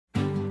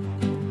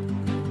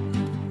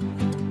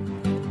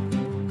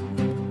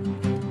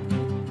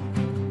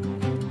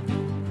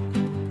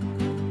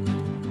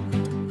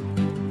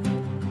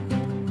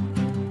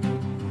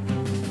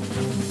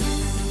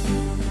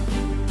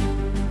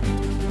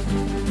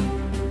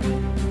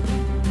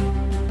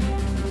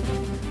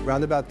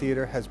Roundabout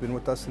Theatre has been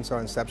with us since our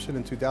inception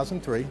in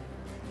 2003,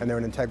 and they're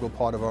an integral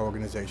part of our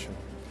organization.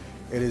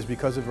 It is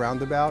because of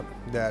Roundabout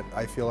that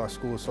I feel our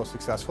school is so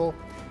successful,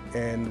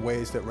 in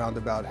ways that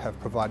Roundabout have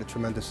provided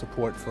tremendous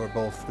support for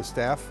both the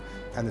staff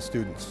and the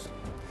students.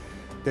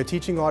 They're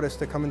teaching artists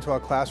that come into our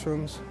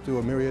classrooms, do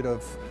a myriad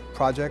of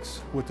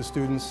projects with the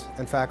students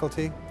and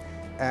faculty,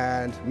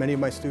 and many of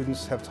my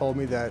students have told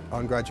me that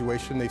on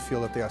graduation they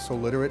feel that they are so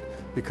literate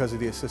because of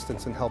the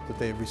assistance and help that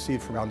they've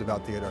received from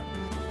Roundabout Theatre.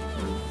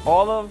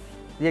 All of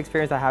the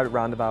experience I had at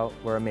Roundabout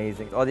were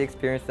amazing. All the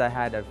experiences I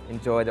had, I've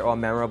enjoyed, they're all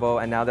memorable,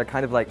 and now they're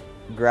kind of like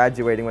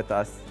graduating with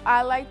us.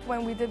 I liked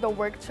when we did the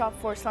workshop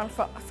for Sons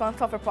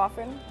of a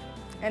Prophet,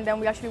 and then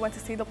we actually went to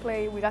see the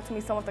play. We got to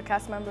meet some of the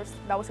cast members.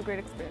 That was a great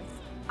experience.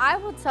 I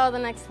would tell the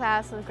next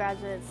class of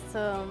graduates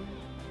to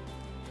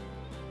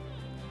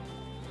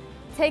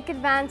take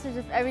advantage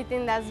of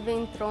everything that's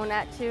being thrown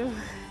at you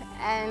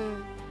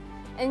and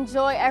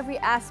enjoy every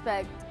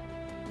aspect.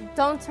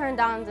 Don't turn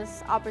down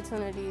this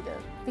opportunity to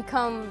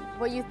become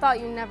what you thought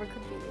you never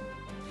could be.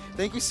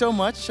 Thank you so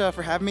much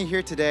for having me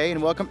here today,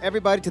 and welcome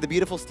everybody to the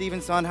beautiful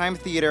Stephen Sondheim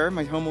Theatre,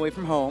 my home away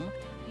from home.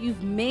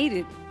 You've made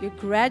it. You're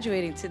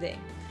graduating today.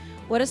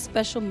 What a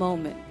special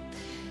moment.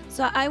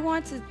 So I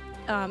want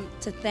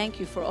to thank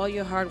you for all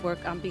your hard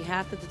work on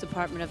behalf of the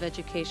Department of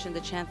Education,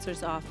 the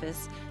Chancellor's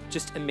Office.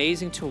 Just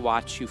amazing to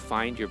watch you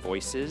find your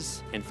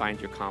voices and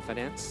find your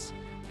confidence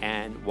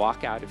and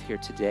walk out of here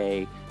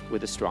today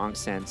with a strong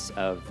sense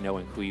of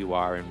knowing who you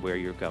are and where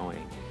you're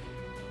going.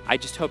 I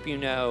just hope you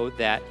know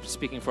that,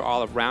 speaking for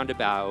all of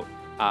Roundabout,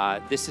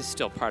 this is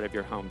still part of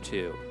your home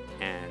too,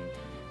 and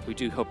we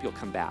do hope you'll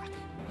come back.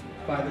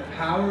 By the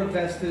power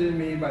vested in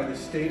me by the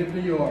state of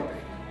New York,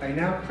 I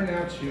now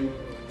pronounce you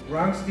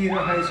Bronx Theatre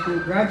High School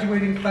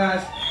graduating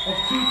class of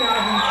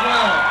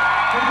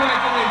 2012.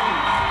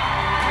 Congratulations.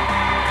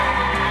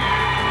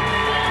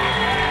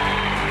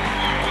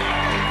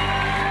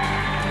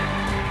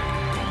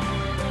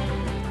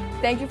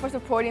 Thank you for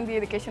supporting the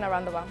Education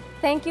Roundabout.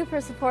 Thank you for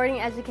supporting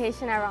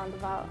education at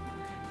Roundabout.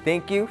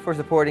 Thank you for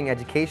supporting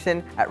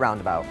education at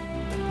Roundabout.